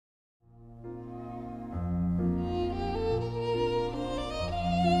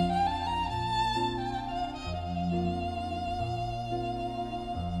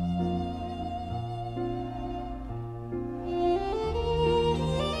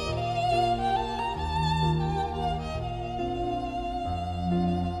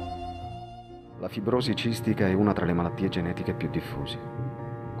fibrosi cistica è una tra le malattie genetiche più diffuse.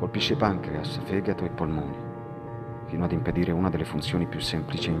 Colpisce pancreas, fegato e polmoni, fino ad impedire una delle funzioni più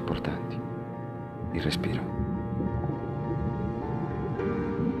semplici e importanti, il respiro.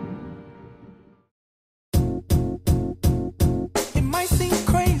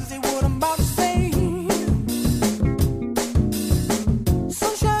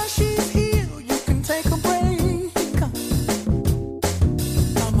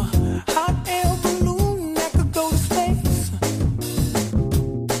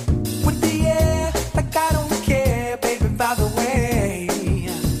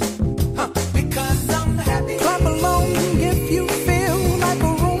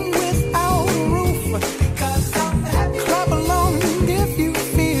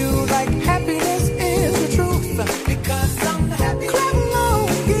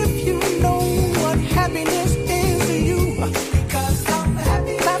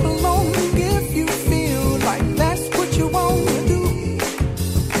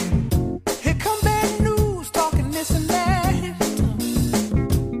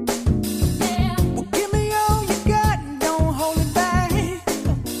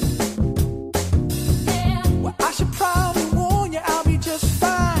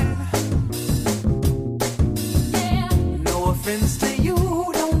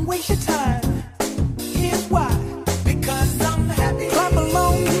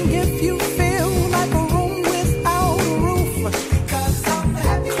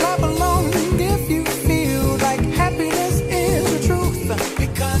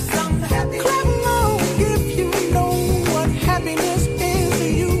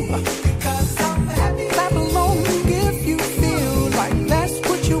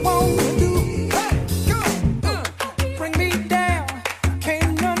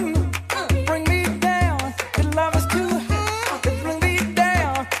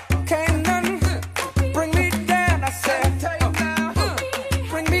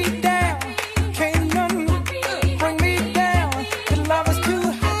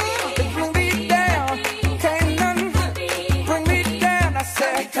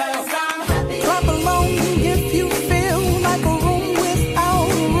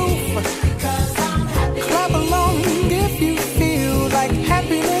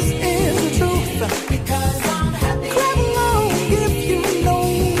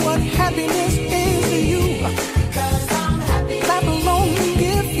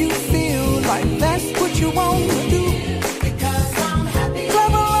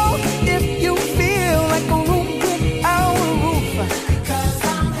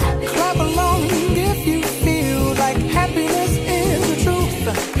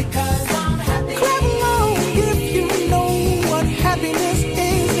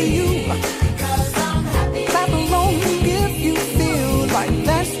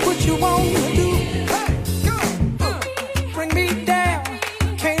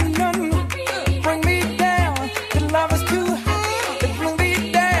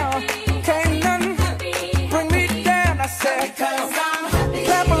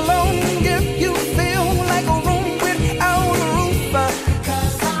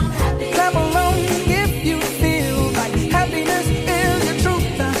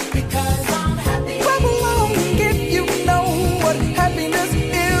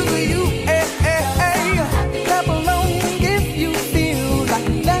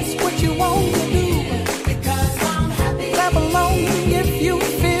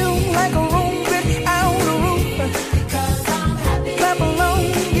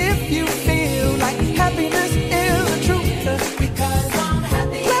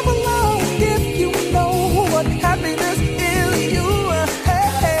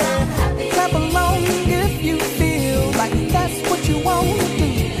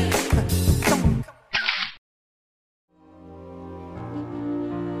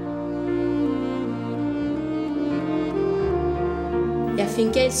 E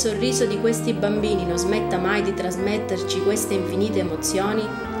affinché il sorriso di questi bambini non smetta mai di trasmetterci queste infinite emozioni,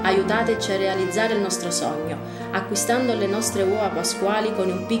 aiutateci a realizzare il nostro sogno. Acquistando le nostre uova pasquali, con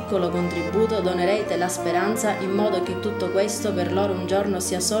un piccolo contributo donerete la speranza, in modo che tutto questo per loro un giorno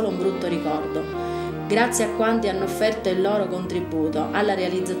sia solo un brutto ricordo. Grazie a quanti hanno offerto il loro contributo alla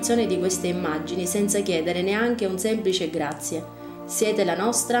realizzazione di queste immagini senza chiedere neanche un semplice grazie. Siete la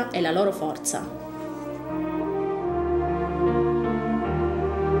nostra e la loro forza.